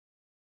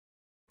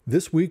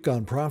This week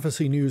on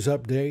Prophecy News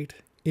Update,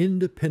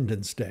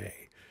 Independence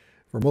Day.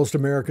 For most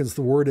Americans,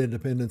 the word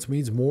independence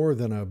means more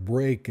than a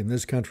break in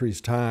this country's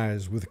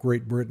ties with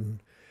Great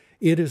Britain.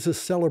 It is a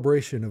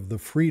celebration of the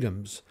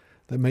freedoms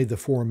that made the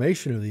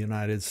formation of the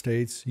United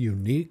States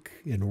unique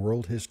in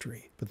world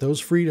history. But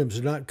those freedoms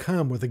do not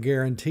come with a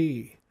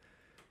guarantee.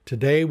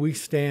 Today, we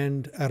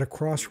stand at a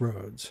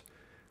crossroads.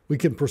 We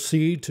can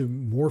proceed to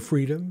more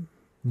freedom,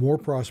 more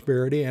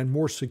prosperity, and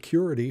more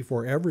security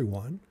for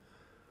everyone,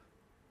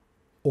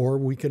 or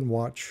we can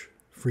watch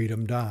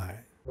freedom die.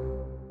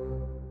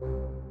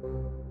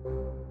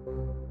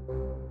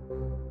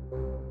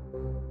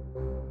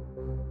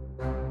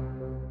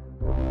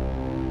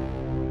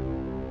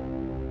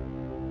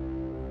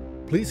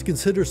 Please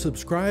consider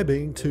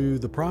subscribing to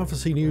the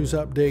Prophecy News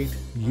Update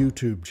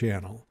YouTube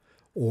channel,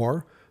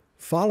 or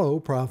follow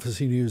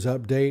Prophecy News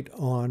Update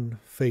on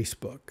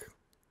Facebook.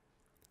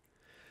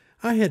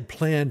 I had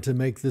planned to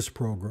make this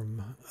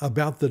program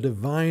about the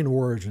divine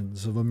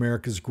origins of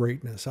America's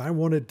greatness. I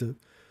wanted to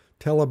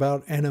tell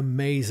about an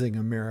amazing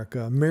America,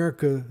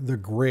 America the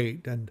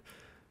Great and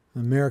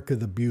America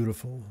the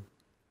Beautiful.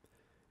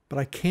 But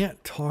I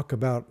can't talk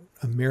about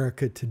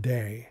America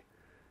today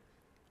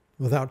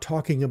without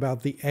talking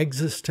about the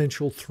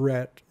existential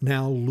threat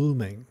now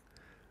looming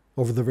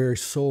over the very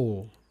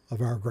soul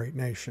of our great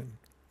nation.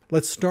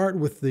 Let's start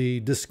with the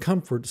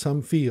discomfort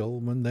some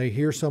feel when they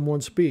hear someone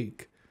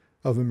speak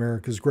of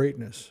America's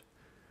greatness.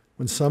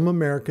 When some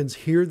Americans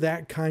hear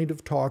that kind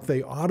of talk,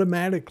 they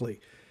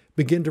automatically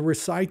begin to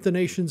recite the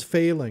nation's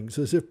failings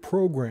as if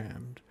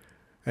programmed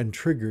and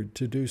triggered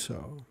to do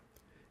so.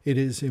 It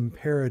is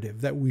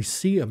imperative that we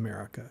see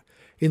America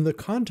in the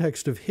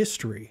context of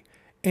history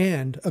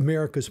and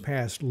America's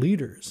past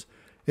leaders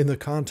in the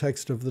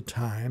context of the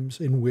times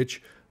in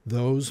which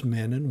those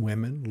men and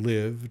women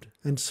lived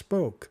and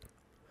spoke.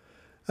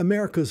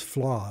 America's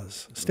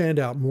flaws stand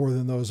out more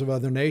than those of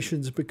other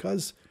nations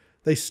because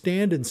they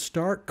stand in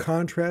stark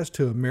contrast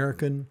to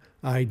American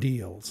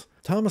ideals.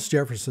 Thomas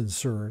Jefferson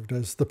served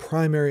as the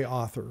primary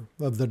author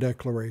of the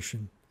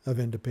Declaration of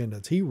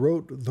Independence. He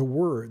wrote the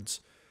words,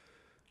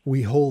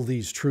 "We hold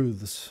these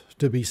truths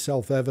to be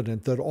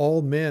self-evident, that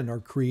all men are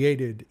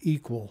created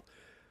equal,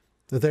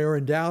 that they are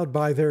endowed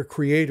by their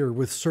Creator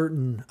with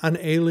certain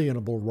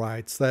unalienable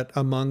rights, that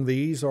among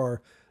these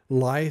are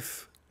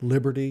life,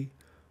 liberty,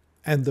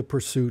 and the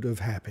pursuit of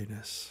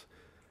happiness."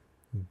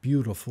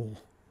 Beautiful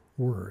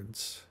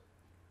words.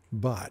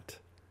 But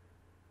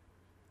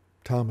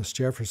Thomas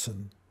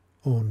Jefferson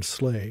owned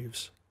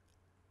slaves.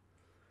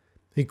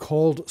 He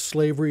called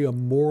slavery a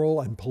moral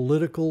and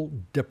political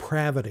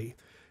depravity.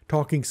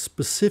 Talking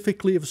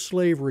specifically of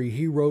slavery,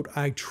 he wrote,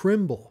 "I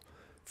tremble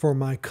for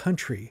my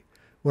country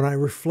when I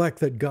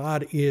reflect that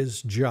God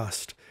is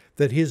just,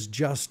 that his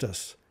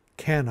justice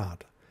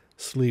cannot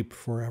sleep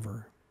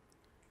forever."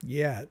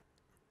 Yet,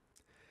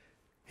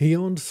 he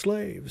owned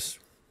slaves.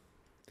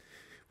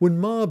 When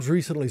mobs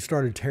recently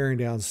started tearing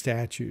down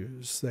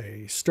statues,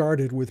 they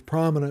started with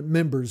prominent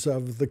members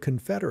of the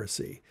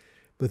Confederacy,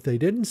 but they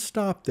didn't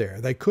stop there.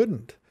 They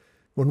couldn't.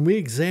 When we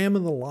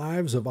examine the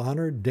lives of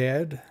honored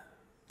dead,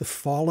 the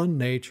fallen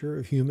nature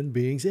of human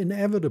beings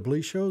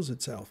inevitably shows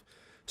itself.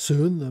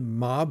 Soon the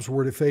mobs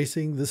were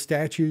defacing the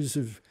statues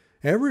of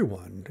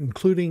everyone,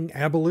 including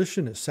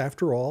abolitionists.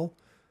 After all,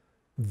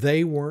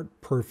 they weren't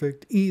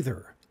perfect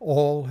either.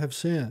 All have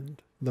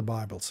sinned, the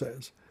Bible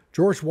says.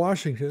 George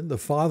Washington, the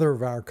father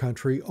of our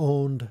country,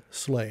 owned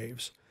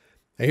slaves.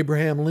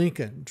 Abraham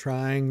Lincoln,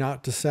 trying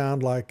not to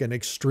sound like an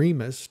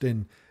extremist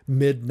in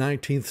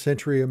mid-19th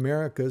century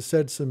America,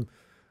 said some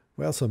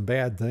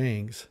bad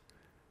things.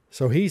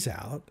 So he's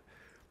out.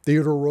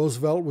 Theodore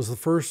Roosevelt was the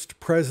first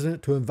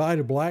president to invite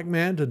a black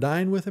man to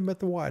dine with him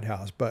at the White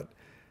House, but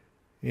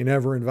he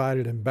never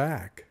invited him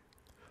back.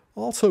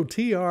 Also,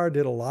 TR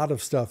did a lot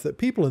of stuff that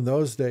people in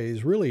those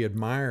days really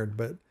admired,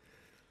 but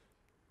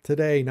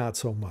today, not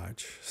so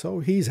much. So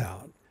he's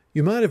out.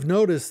 You might have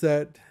noticed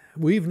that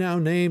we've now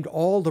named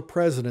all the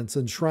presidents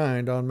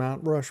enshrined on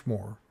Mount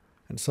Rushmore,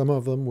 and some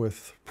of them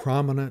with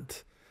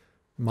prominent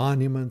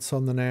monuments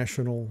on the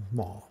National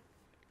Mall.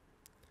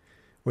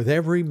 With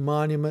every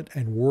monument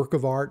and work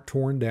of art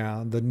torn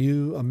down, the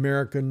new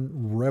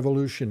American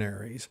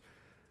revolutionaries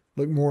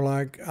look more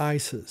like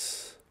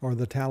ISIS or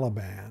the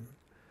Taliban.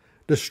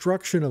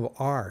 Destruction of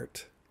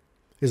art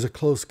is a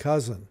close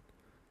cousin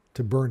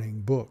to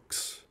burning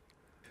books.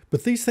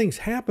 But these things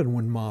happen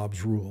when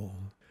mobs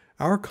rule.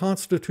 Our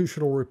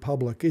constitutional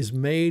republic is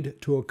made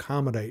to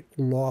accommodate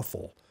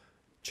lawful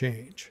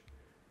change.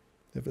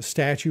 If a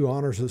statue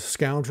honors a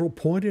scoundrel,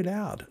 point it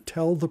out.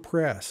 Tell the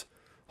press.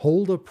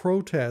 Hold a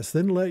protest.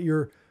 Then let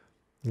your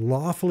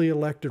lawfully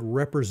elected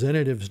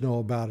representatives know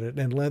about it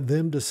and let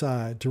them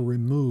decide to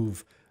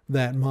remove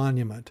that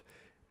monument.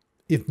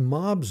 If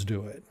mobs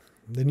do it,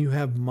 then you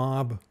have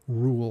mob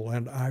rule,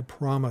 and I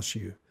promise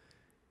you,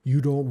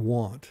 you don't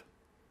want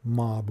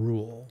mob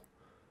rule.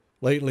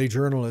 Lately,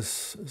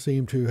 journalists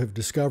seem to have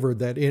discovered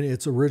that in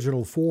its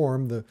original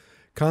form, the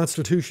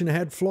Constitution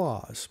had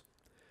flaws.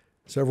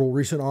 Several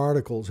recent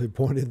articles have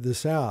pointed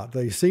this out.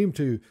 They seem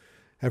to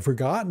have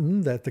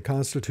forgotten that the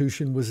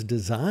Constitution was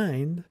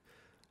designed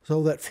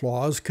so that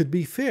flaws could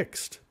be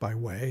fixed by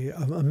way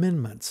of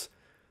amendments.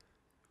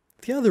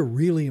 The other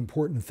really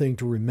important thing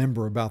to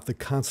remember about the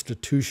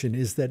Constitution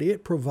is that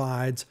it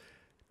provides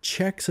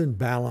checks and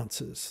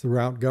balances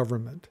throughout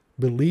government,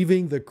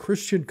 believing the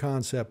Christian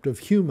concept of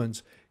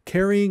humans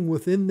carrying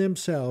within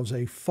themselves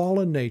a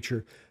fallen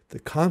nature. The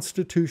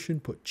Constitution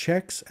put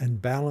checks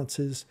and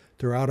balances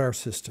throughout our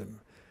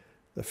system.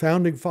 The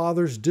Founding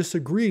Fathers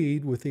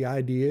disagreed with the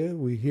idea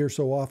we hear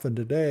so often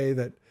today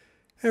that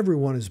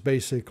everyone is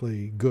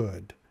basically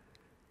good.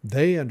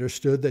 They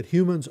understood that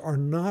humans are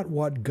not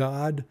what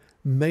God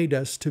made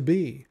us to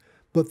be,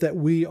 but that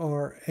we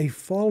are a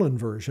fallen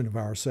version of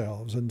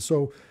ourselves. And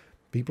so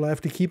people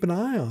have to keep an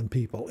eye on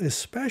people,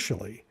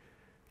 especially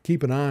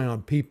keep an eye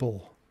on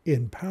people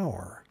in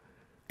power.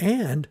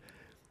 And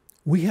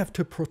we have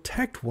to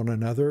protect one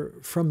another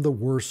from the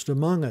worst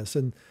among us.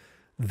 And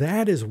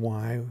that is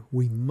why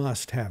we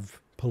must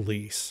have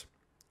police.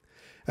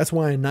 That's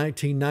why in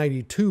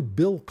 1992,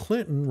 Bill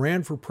Clinton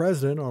ran for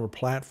president on a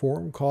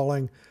platform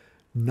calling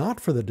not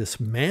for the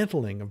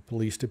dismantling of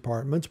police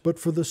departments, but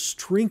for the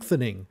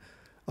strengthening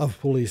of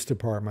police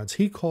departments.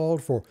 He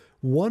called for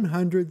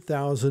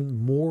 100,000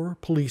 more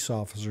police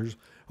officers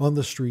on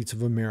the streets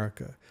of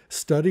America.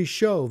 Studies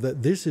show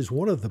that this is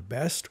one of the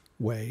best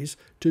ways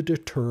to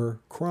deter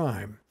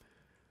crime.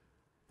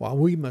 While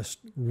we must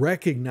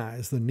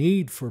recognize the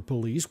need for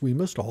police, we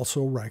must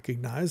also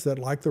recognize that,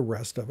 like the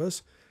rest of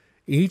us,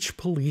 each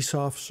police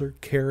officer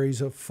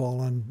carries a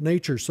fallen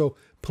nature. So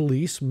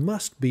police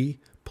must be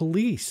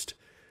policed.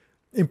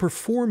 In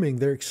performing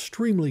their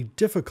extremely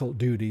difficult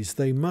duties,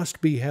 they must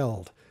be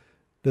held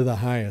to the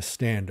highest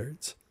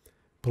standards.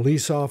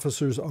 Police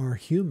officers are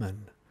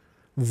human,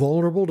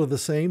 vulnerable to the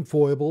same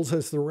foibles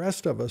as the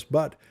rest of us,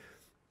 but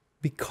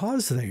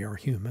because they are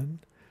human,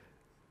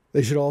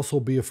 they should also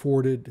be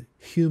afforded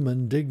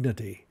human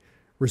dignity,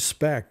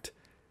 respect,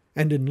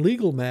 and in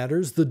legal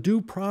matters, the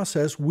due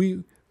process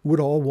we would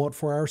all want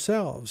for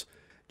ourselves.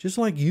 Just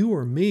like you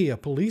or me, a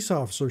police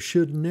officer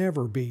should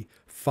never be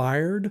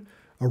fired,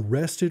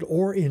 arrested,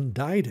 or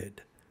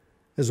indicted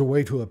as a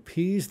way to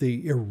appease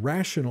the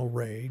irrational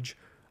rage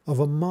of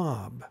a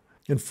mob.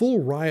 In full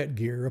riot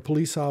gear, a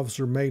police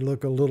officer may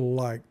look a little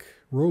like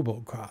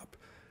RoboCop,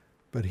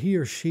 but he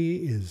or she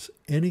is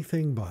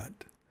anything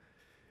but.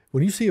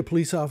 When you see a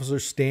police officer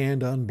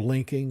stand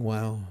unblinking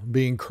while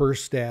being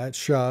cursed at,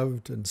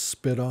 shoved, and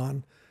spit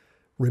on,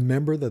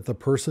 remember that the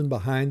person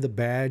behind the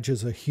badge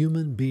is a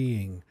human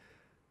being,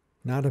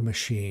 not a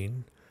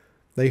machine.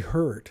 They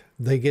hurt,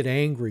 they get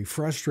angry,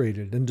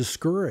 frustrated, and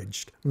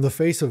discouraged. In the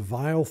face of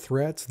vile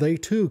threats, they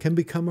too can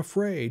become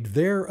afraid.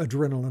 Their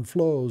adrenaline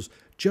flows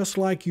just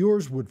like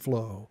yours would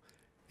flow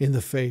in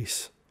the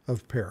face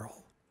of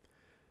peril.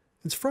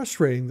 It's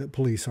frustrating that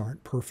police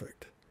aren't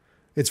perfect.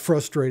 It's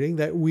frustrating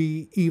that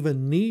we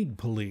even need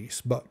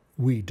police, but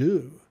we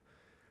do.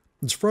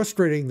 It's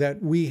frustrating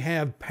that we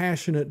have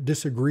passionate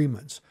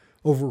disagreements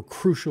over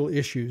crucial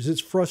issues.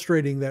 It's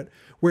frustrating that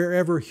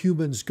wherever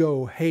humans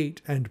go,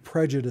 hate and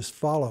prejudice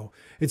follow.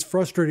 It's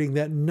frustrating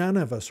that none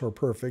of us are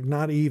perfect,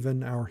 not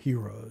even our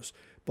heroes.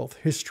 Both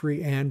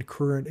history and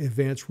current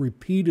events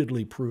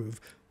repeatedly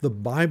prove the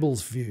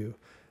Bible's view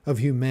of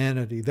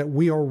humanity, that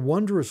we are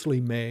wondrously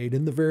made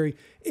in the very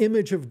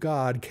image of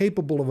God,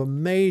 capable of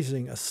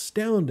amazing,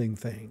 astounding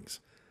things,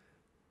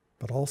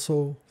 but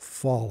also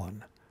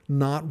fallen,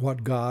 not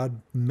what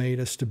God made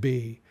us to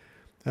be.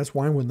 That's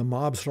why when the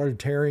mob started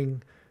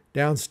tearing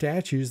down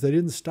statues, they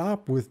didn't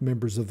stop with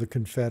members of the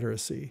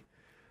Confederacy.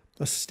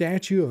 A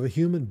statue of a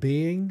human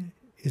being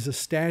is a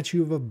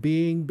statue of a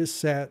being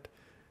beset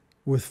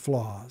with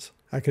flaws.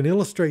 I can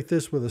illustrate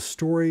this with a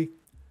story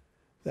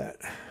that,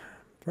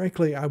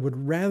 frankly, I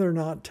would rather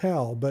not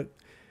tell, but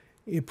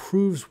it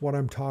proves what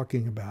I'm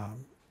talking about.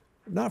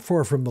 Not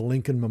far from the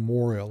Lincoln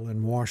Memorial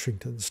in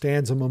Washington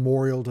stands a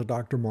memorial to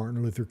Dr.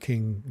 Martin Luther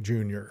King,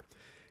 Jr.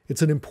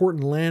 It's an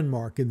important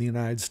landmark in the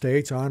United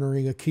States,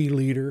 honoring a key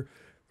leader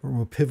from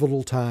a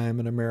pivotal time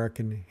in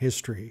American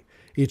history.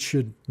 It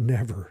should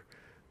never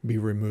be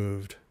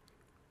removed.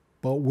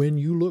 But when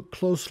you look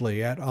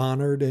closely at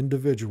honored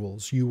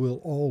individuals, you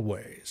will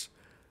always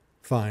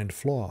find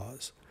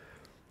flaws.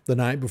 The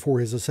night before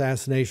his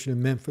assassination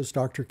in Memphis,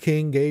 Dr.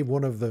 King gave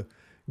one of the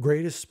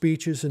greatest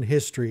speeches in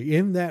history.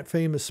 In that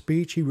famous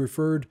speech, he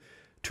referred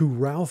to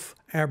Ralph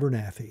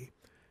Abernathy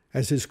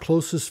as his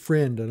closest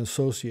friend and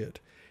associate.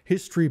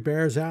 History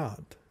bears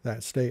out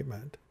that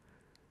statement.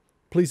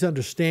 Please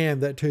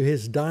understand that to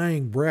his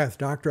dying breath,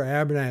 Dr.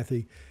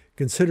 Abernathy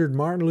considered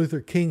Martin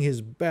Luther King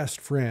his best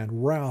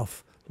friend.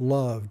 Ralph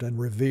loved and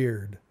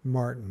revered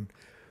Martin.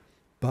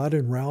 But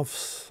in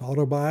Ralph's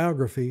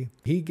autobiography,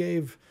 he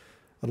gave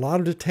a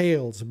lot of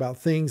details about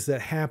things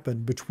that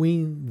happened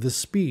between the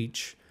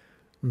speech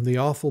and the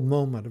awful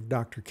moment of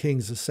Dr.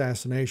 King's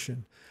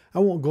assassination. I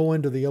won't go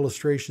into the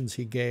illustrations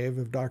he gave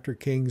of Dr.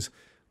 King's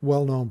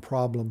well-known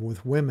problem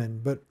with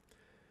women, but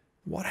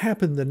what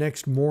happened the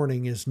next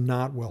morning is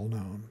not well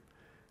known.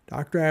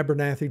 Dr.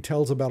 Abernathy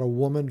tells about a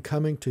woman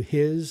coming to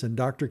his and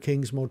Dr.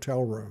 King's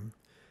motel room.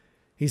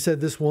 He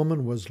said this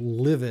woman was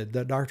livid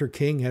that Dr.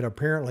 King had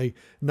apparently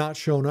not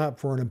shown up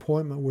for an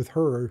appointment with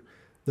her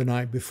the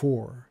night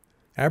before.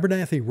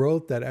 Abernathy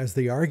wrote that as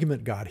the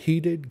argument got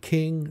heated,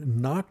 King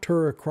knocked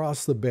her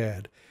across the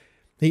bed.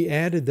 He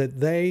added that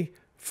they,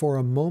 for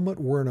a moment,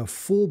 were in a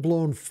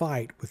full-blown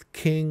fight, with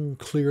King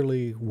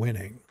clearly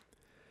winning.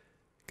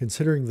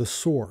 Considering the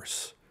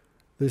source,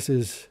 this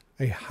is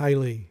a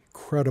highly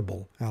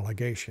credible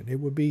allegation. It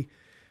would be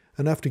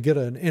enough to get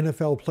an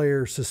NFL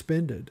player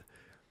suspended.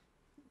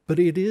 But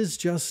it is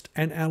just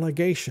an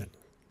allegation.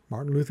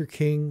 Martin Luther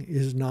King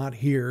is not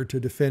here to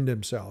defend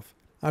himself.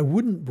 I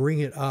wouldn't bring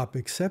it up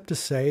except to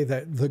say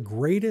that the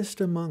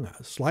greatest among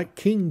us, like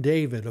King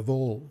David of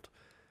old,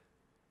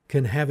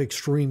 can have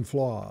extreme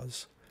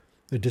flaws.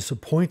 It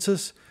disappoints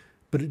us,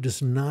 but it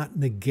does not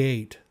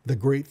negate the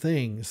great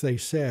things they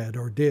said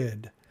or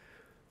did.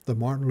 The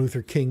Martin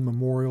Luther King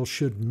Memorial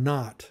should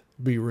not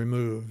be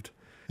removed,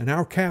 and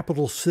our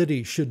capital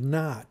city should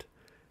not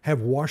have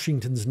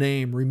Washington's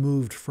name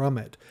removed from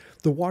it.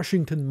 The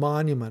Washington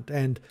Monument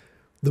and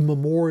the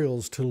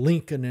memorials to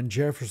Lincoln and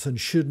Jefferson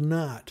should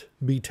not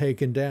be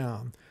taken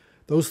down.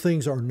 Those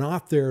things are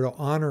not there to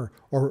honor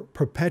or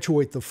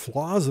perpetuate the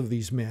flaws of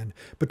these men,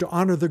 but to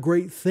honor the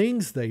great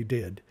things they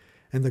did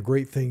and the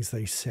great things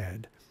they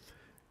said.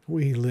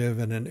 We live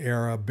in an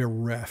era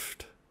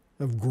bereft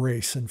of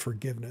grace and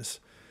forgiveness.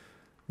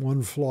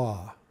 One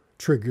flaw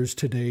triggers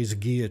today's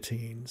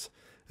guillotines.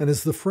 And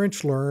as the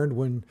French learned,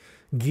 when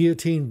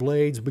guillotine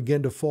blades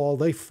begin to fall,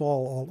 they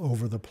fall all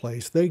over the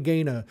place. They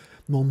gain a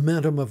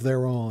momentum of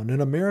their own. In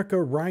America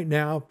right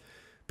now,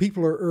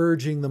 people are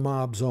urging the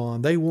mobs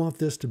on. They want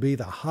this to be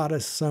the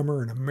hottest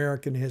summer in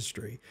American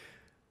history.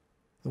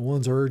 The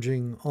ones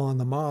urging on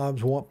the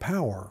mobs want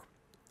power.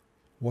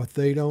 What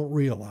they don't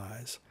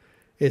realize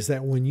is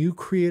that when you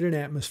create an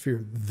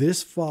atmosphere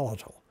this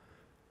volatile,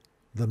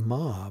 the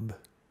mob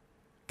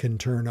can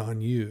turn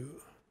on you.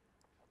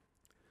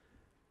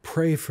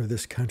 Pray for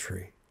this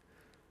country,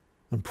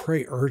 and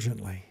pray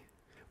urgently.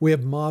 We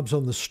have mobs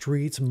on the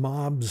streets,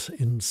 mobs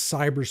in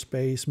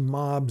cyberspace,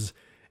 mobs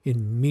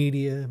in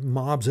media,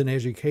 mobs in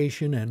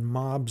education, and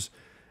mobs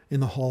in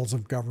the halls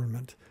of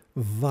government.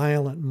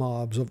 Violent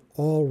mobs of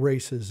all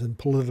races and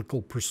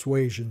political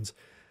persuasions.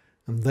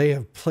 And they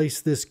have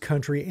placed this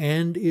country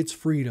and its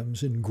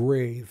freedoms in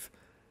grave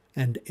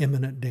and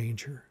imminent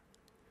danger.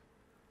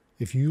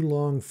 If you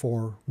long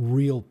for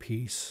real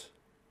peace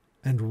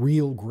and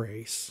real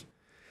grace,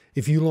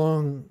 if you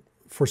long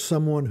for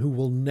someone who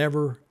will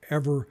never,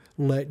 ever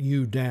let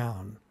you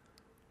down,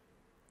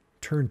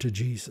 turn to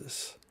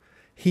Jesus.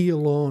 He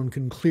alone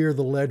can clear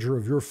the ledger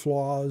of your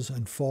flaws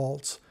and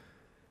faults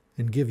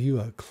and give you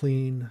a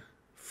clean,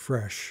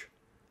 fresh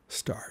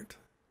start.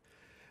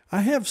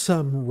 I have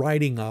some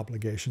writing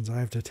obligations I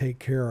have to take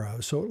care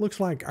of, so it looks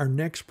like our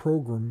next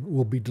program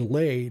will be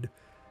delayed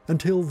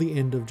until the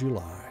end of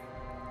July.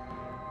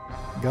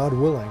 God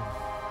willing,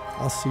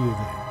 I'll see you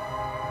then.